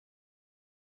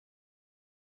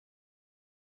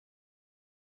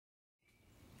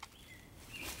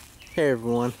Hey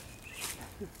everyone,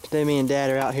 today me and Dad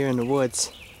are out here in the woods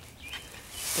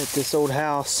at this old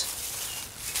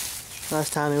house.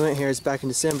 Last time we went here is back in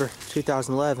December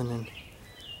 2011, and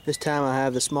this time I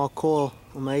have the small coil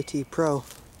on my AT Pro.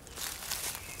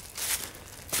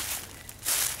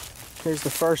 Here's the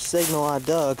first signal I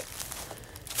dug,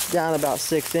 down about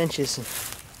 6 inches. And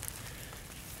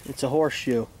it's a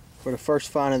horseshoe for the first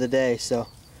find of the day, so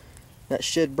that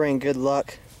should bring good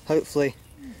luck. Hopefully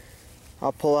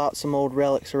I'll pull out some old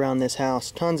relics around this house.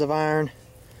 Tons of iron,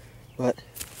 but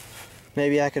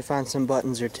maybe I could find some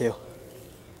buttons or two.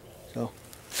 So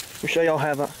I'll show y'all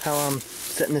how I'm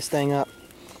setting this thing up.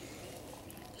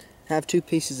 I have 2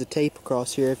 pieces of tape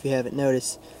across here, if you haven't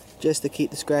noticed, just to keep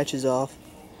the scratches off.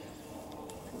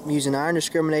 I'm using iron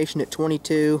discrimination at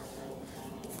 22,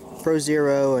 Pro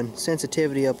 0, and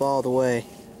sensitivity up all the way.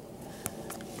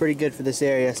 Pretty good for this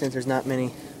area since there's not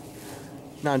many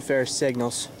non-ferrous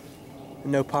signals.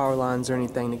 No power lines or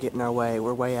anything to get in our way.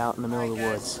 We're way out in the middle of the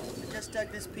woods. I just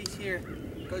dug this piece here.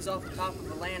 It goes off the top of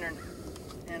a lantern.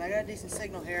 And I got a decent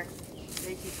signal here.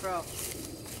 AT Pro.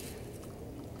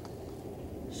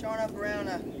 Showing up around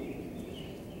a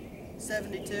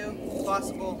 72.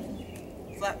 Possible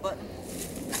flat button.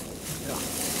 So,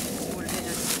 see what it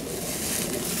is.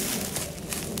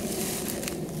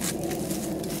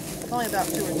 It's only about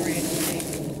 2 or 3 inches deep.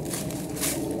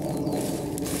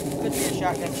 Could be a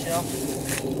shotgun shell.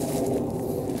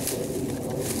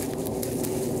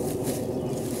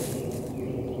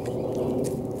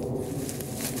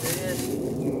 There it is.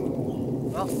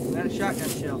 Well, we got a shotgun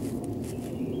shell.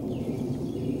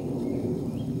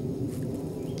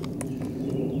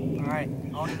 Alright,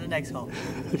 on to the next hole.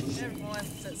 Hey everyone,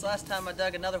 since last time I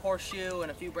dug another horseshoe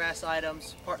and a few brass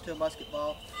items, part to a musket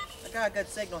ball, I got a good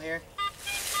signal here.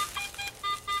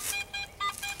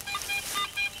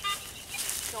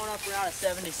 Going up around a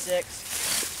 76.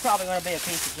 It's probably going to be a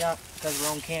piece of junk because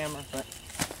we're on camera, but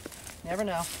never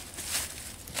know.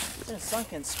 It's in a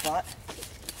sunken spot.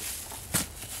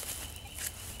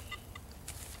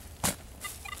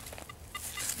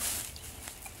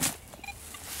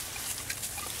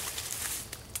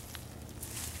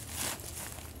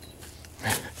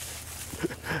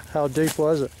 How deep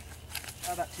was it?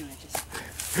 About 2 inches.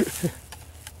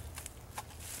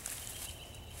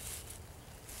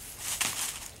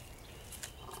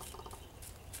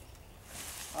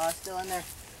 It's still in there.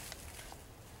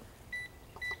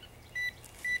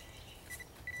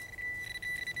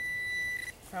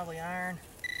 Probably iron.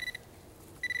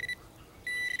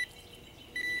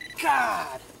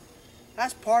 God!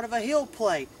 That's part of a heel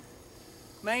plate.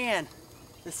 Man,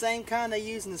 the same kind they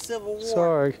used in the Civil War.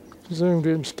 Sorry, Zoom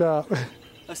didn't stop.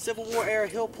 A Civil War era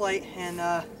heel plate,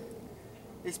 and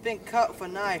it's been cut with a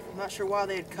knife. I'm not sure why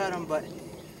they had cut them, but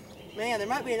man, there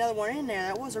might be another one in there.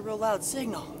 That was a real loud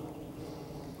signal.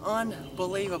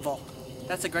 Unbelievable.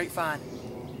 That's a great find.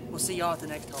 We'll see y'all at the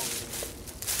next hole.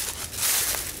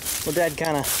 Well, Dad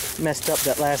kind of messed up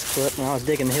that last clip when I was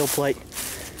digging the heel plate.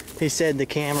 He said the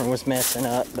camera was messing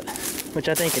up, but, which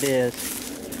I think it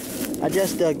is. I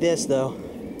just dug this though.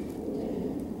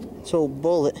 This old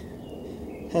bullet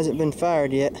hasn't been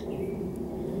fired yet.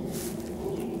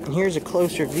 And here's a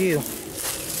closer view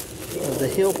of the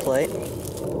heel plate.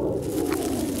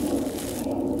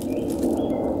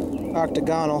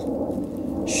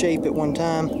 Octagonal shape at one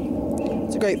time.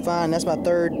 It's a great find. That's my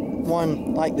 3rd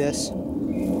one like this.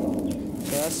 So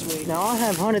that's sweet. Now I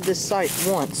have hunted this site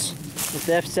once with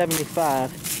the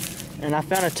F75, and I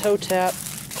found a toe tap,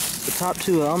 the top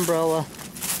to an umbrella,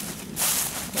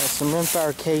 some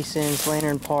rimfire casings,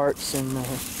 lantern parts, and a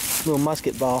little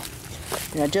musket ball.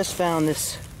 And I just found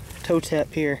this toe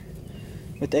tap here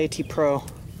with the AT Pro.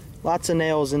 Lots of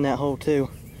nails in that hole too.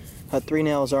 About 3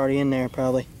 nails already in there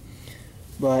probably.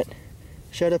 But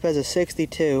showed up as a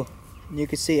 62. You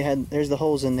can see it had, there's the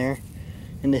holes in there.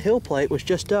 And the heel plate was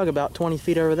just dug about 20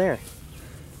 feet over there.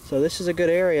 So this is a good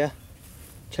area.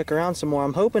 Check around some more.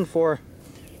 I'm hoping for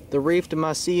the reef to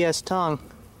my CS tongue.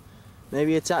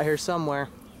 Maybe it's out here somewhere.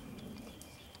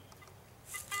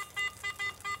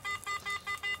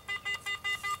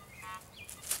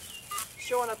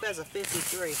 Showing up as a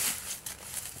 53.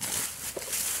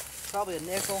 Probably a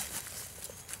nickel.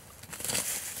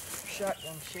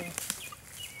 Shotgun shell.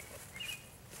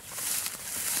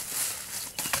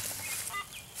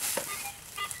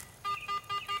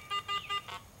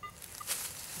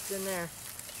 It's in there.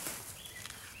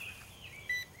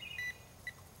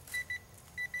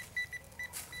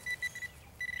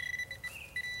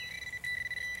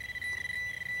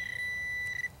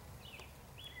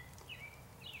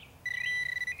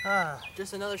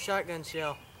 Just another shotgun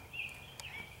shell.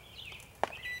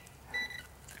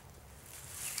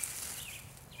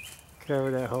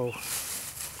 cover that hole.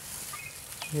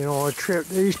 You don't want to trip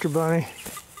the Easter Bunny.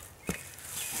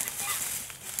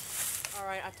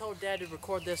 Alright, I told Dad to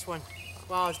record this one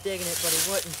while I was digging it, but he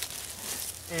wouldn't.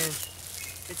 And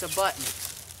it's a button.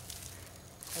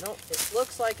 It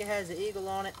looks like it has an eagle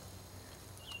on it.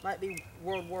 Might be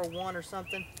World War I or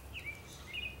something.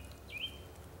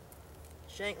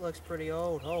 Shank looks pretty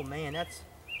old. Oh man,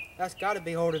 that's got to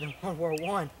be older than World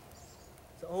War I.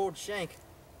 It's an old shank.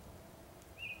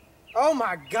 Oh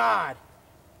my God!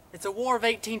 It's a War of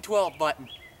 1812 button.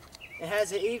 It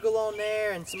has an eagle on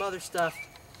there and some other stuff.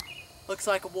 Looks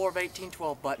like a War of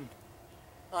 1812 button.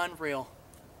 Unreal.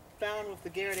 Found with the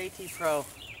Garrett AT Pro,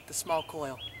 the small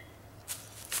coil.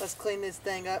 Let's clean this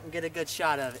thing up and get a good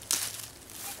shot of it.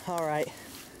 Alright,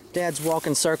 Dad's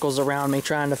walking circles around me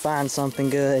trying to find something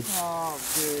good. Oh,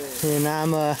 good. And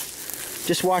I'm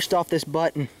just washed off this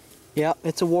button. Yep,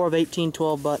 it's a War of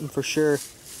 1812 button for sure.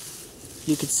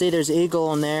 You can see there's an eagle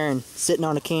on there and sitting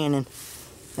on a cannon.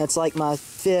 That's like my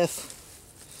 5th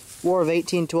War of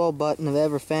 1812 button I've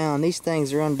ever found. These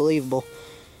things are unbelievable.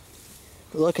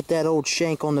 Look at that old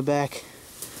shank on the back.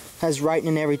 Has writing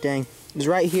and everything. It was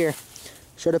right here.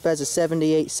 Showed up as a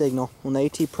 78 signal on the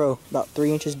AT Pro, about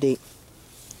 3 inches deep.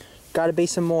 Gotta be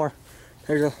some more.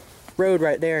 There's a road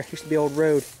right there. Used to be an old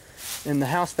road. And the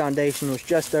house foundation was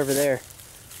just over there.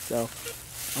 So,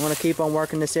 I'm gonna keep on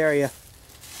working this area.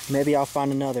 Maybe I'll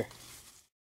find another.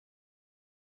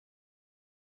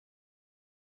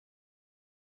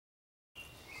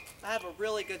 I have a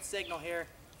really good signal here.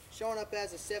 Showing up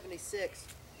as a 76.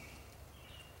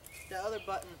 The other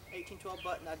button, 1812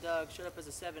 button I dug, showed up as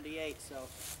a 78, so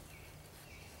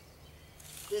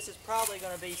this is probably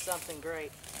going to be something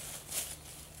great.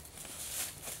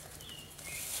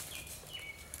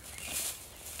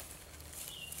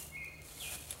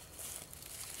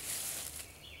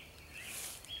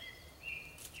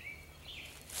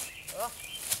 Well,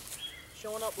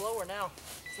 showing up lower now,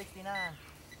 69.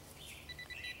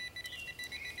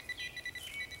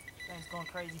 Thing's going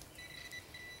crazy.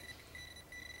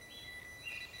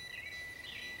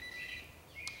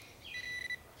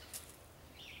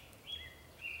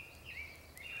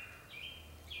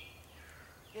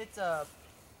 It's a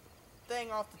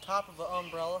thing off the top of an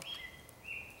umbrella.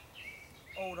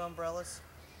 Old umbrellas.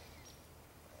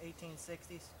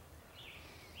 1860s.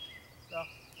 So,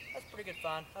 that's pretty good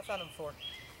find. I found them before.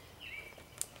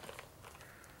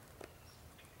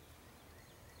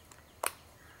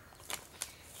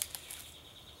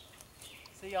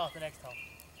 See y'all at the next home.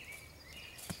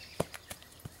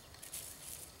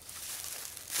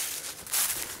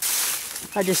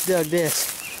 I just dug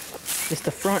this. It's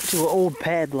the front to an old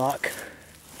padlock.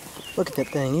 Look at that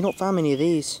thing. You don't find many of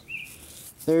these.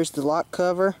 There's the lock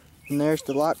cover, and there's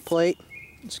the lock plate,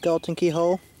 skeleton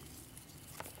keyhole.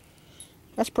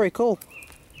 That's pretty cool.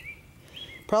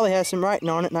 Probably has some writing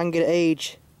on it, and I can get an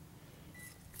age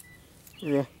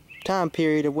or a time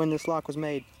period of when this lock was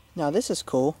made. Now this is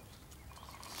cool.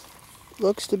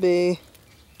 Looks to be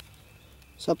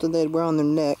something they'd wear on their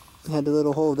neck. Had the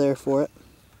little hole there for it.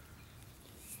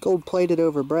 Gold plated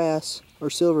over brass, or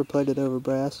silver plated over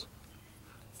brass.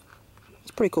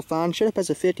 It's a pretty cool find. Showed up as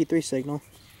a 53 signal.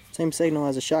 Same signal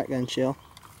as a shotgun shell.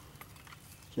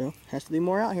 So, has to be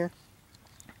more out here.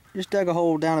 Just dug a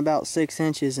hole down about 6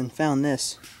 inches and found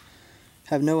this.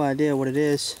 Have no idea what it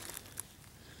is.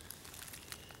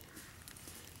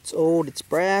 It's old, it's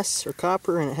brass or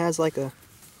copper, and it has like a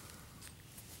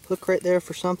hook right there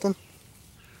for something.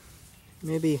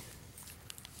 Maybe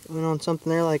went on something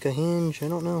there like a hinge, I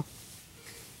don't know.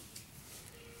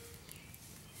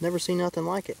 Never seen nothing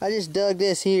like it. I just dug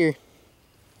this here.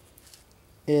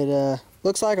 It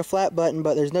looks like a flat button,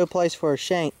 but there's no place for a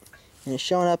shank. And it's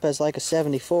showing up as like a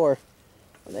 74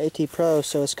 on the AT Pro,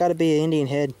 so it's got to be an Indian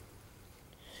head.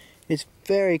 It's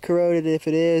very corroded if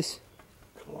it is.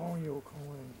 Colonial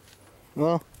coin.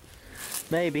 Well,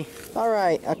 maybe.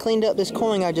 Alright, I cleaned up this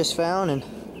coin I just found, and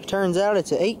it turns out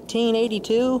it's a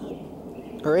 1882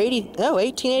 or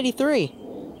 1883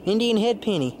 Indian head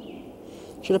penny.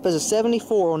 Showed up as a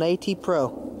 74 on AT Pro.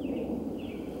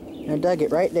 And I dug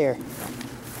it right there.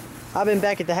 I've been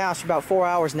back at the house for about 4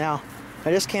 hours now.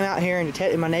 I just came out here and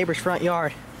detected my neighbor's front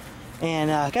yard, and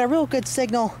got a real good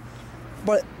signal,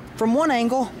 but from one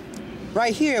angle,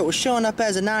 right here, it was showing up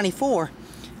as a 94,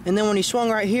 and then when you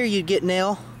swung right here, you'd get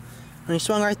nail. When you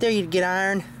swung right there, you'd get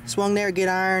iron. Swung there, get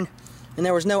iron, and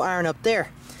there was no iron up there.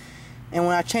 And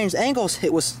when I changed angles,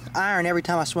 it was iron every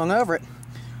time I swung over it.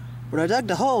 But I dug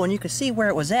the hole, and you can see where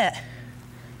it was at.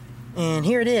 And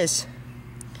here it is.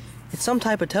 It's some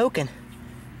type of token,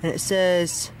 and it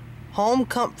says Home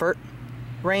Comfort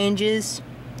ranges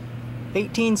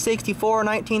 1864,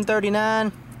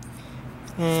 1939.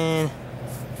 And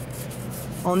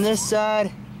on this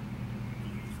side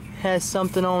has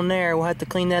something on there. We'll have to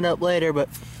clean that up later, but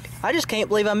I just can't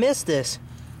believe I missed this.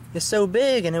 It's so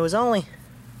big, and it was only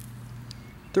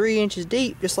 3 inches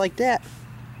deep, just like that.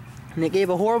 And it gave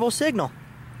a horrible signal.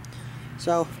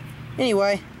 So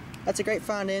anyway, that's a great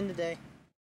find in today.